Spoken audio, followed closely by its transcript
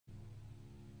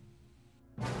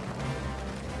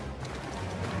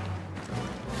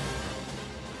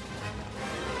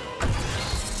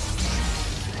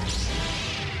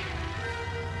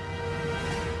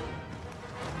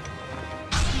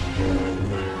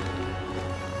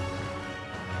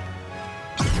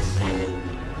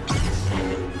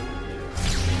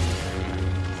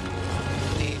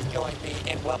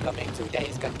welcoming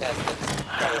today's contestants.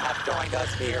 They have joined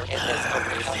us here in this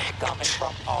arena, coming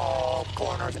from all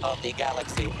corners of the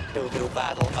galaxy to do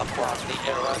battle across the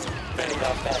eras. May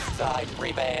the best side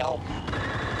prevail.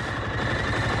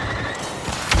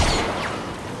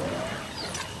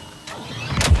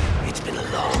 It's been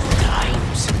a long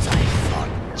time since I fought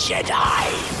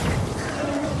Jedi.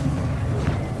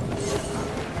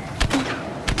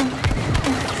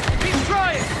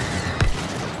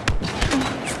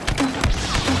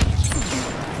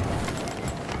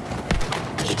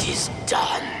 It is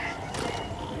done.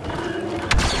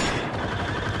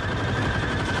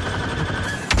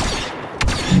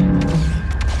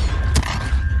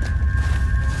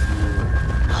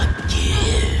 A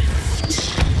gift.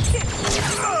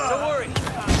 Don't worry,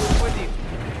 I'm with you.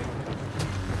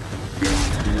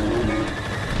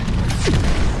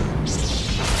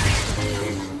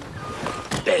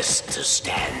 Best to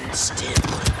stand still.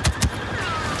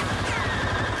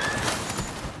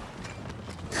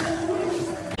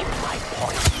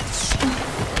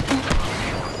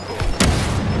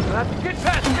 Get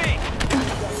past me!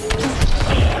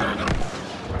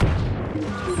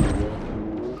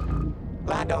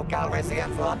 Lando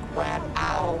Calrissian's luck ran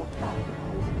out.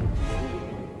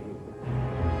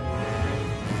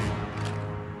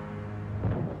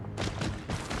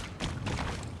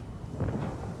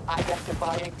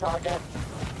 Identifying target.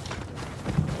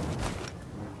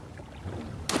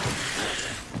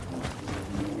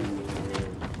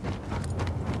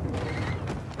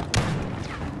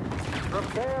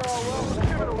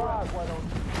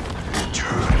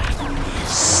 Turn is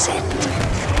set.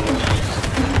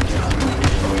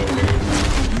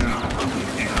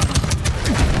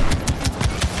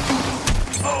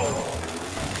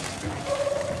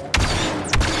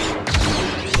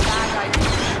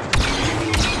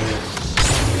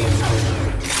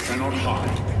 Cannot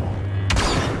hide.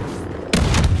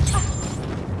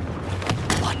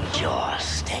 Watch your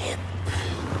step.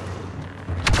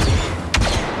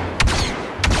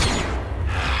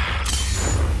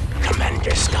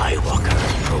 Commander Skywalker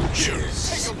approaches.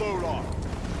 Take a load off.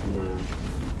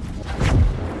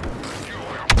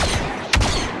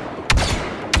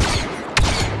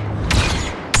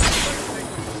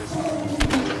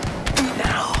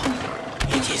 Now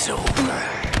it is over.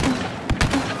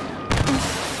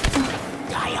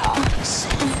 Diox.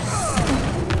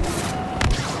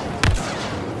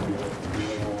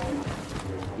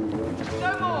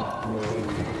 No more!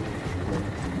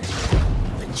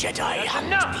 The Jedi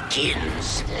hunt begins.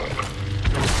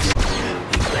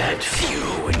 Be glad few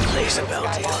would place a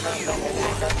bounty on you.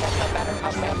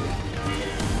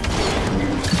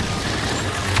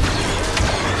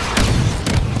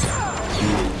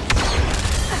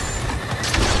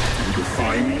 You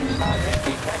defy me?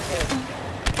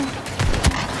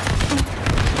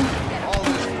 All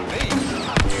this for me.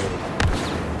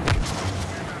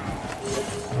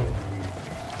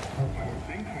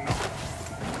 Think not.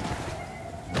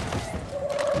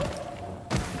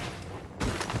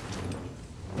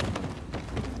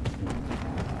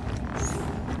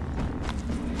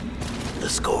 The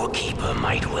scorekeeper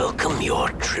might welcome your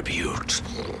tribute.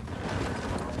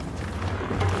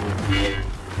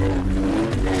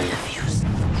 Have used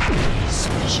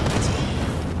specialty.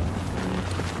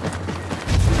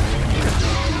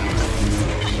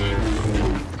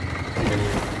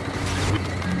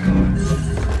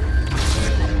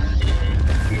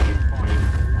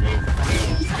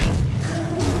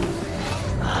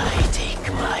 I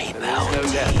take my bounty. No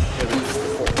death. There is the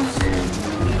Force.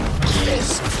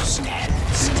 Best to stand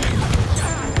still.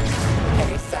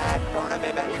 A sad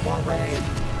tournament and one raid.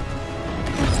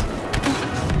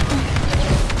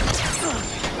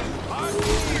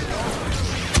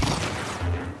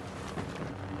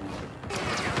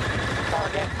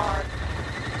 Target mark.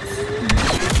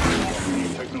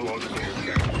 Technological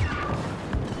check.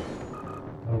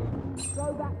 Go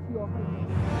back to your home.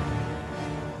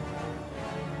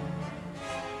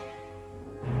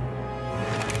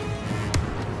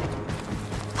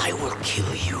 I will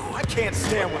kill you, I can't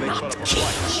stand when they put not up a kill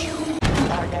fight. you.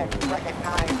 Target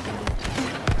recognized.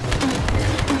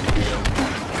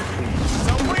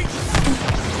 So weak!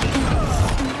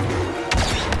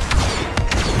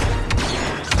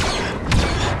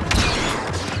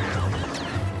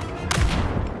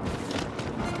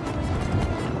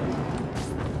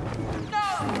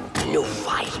 No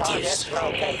fight is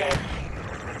Target located.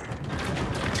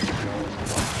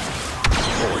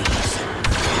 poison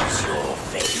fills your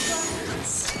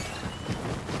veins.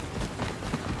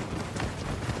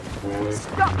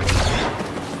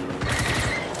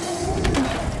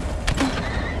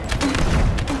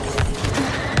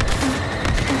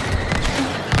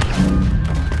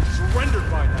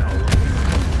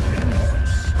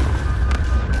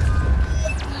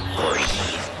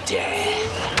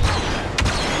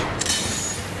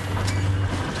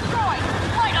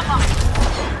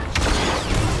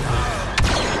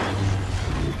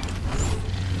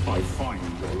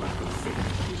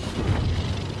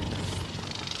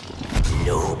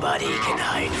 Nobody can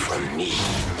hide from me.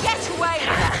 Get away!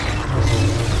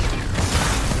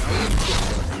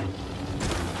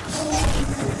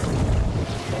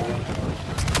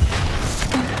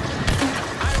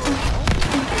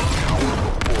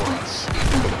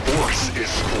 The force is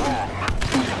strong.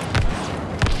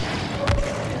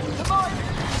 Come on!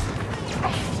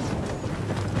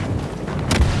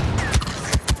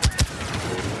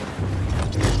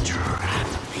 The trap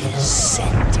is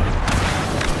set.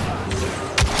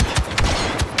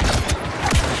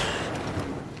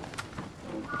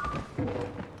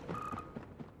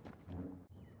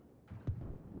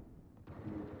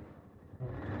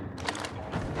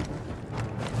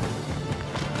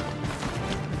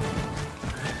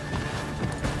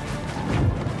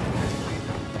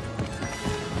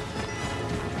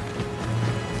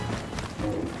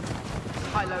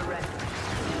 Kylo Ren.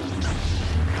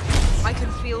 I can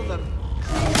feel them.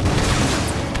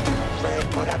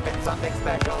 It would have been something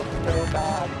special. Too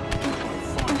bad.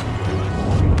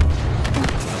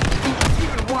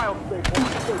 Even wild things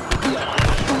won't take you yet.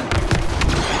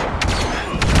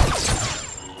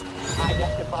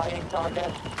 Identifying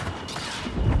target.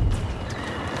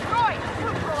 Roy,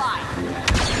 neutralize!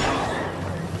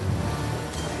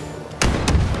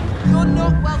 You're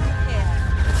not welcome here.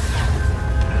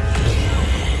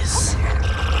 Yes.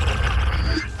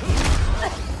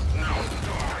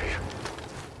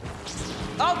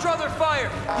 I'll draw their fire!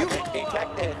 You Target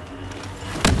detected.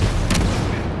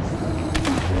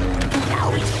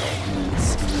 Now it ends.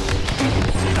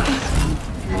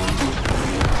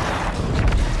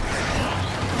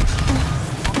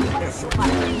 You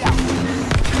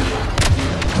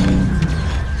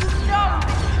know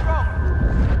this is wrong.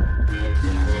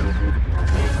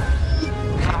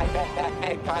 I bet that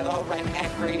made Kylo Ren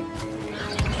angry.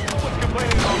 What's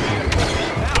complaining about me?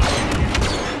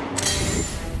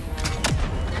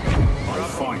 I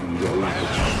find your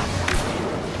language.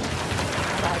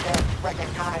 Target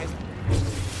recognized.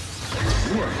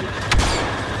 Work.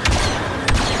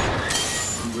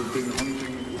 You have been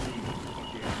hunting.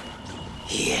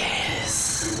 Yes.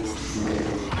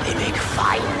 They make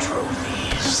fine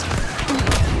trophies.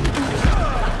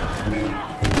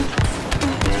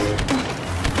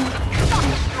 Stop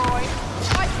it, Roy.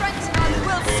 My friends and I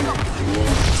will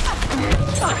stop you.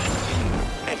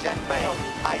 Mission failed.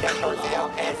 Identify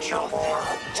is no more.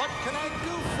 What can I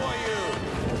do for you?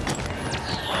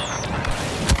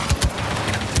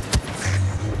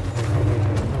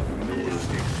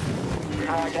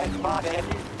 Target spotted.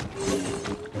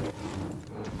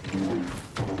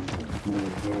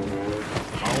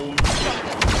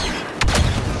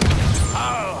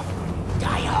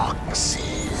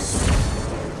 Dioxys.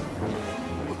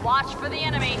 Watch for the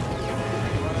enemy.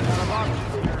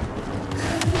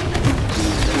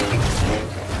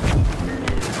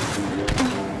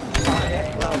 Target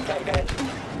located.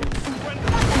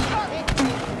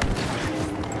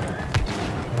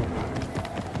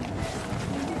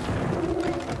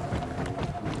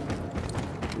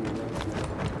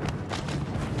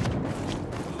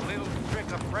 Little trick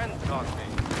a friend taught me.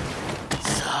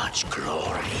 Such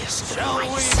glorious Shall we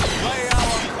voice. play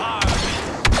our cards?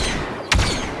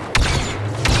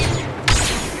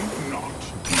 Think not.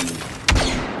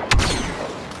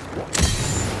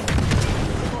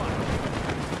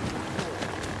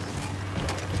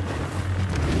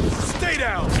 Stay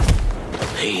down!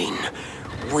 Pain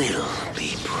will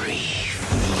be brief.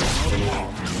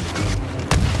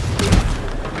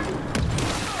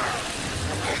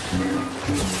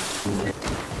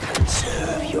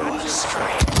 Conserve your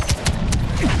strength.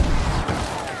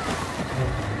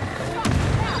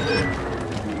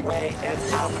 Wade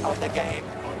is out of the game.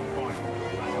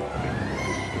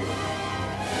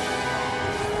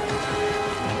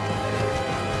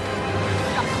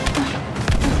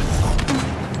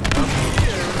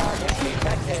 Target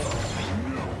detected.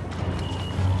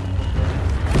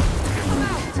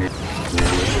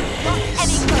 Not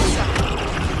any closer.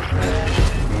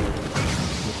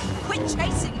 Quit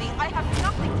chasing me. I have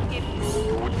nothing to give you.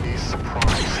 You would be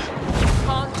surprised.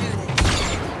 Can't do this.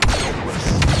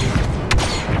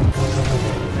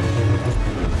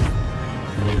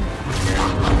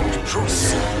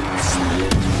 Proceeds.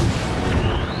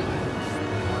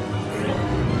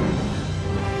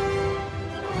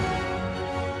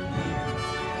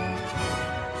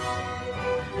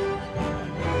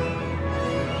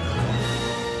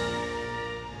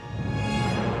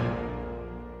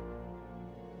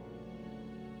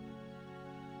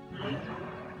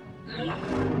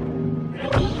 Thank you.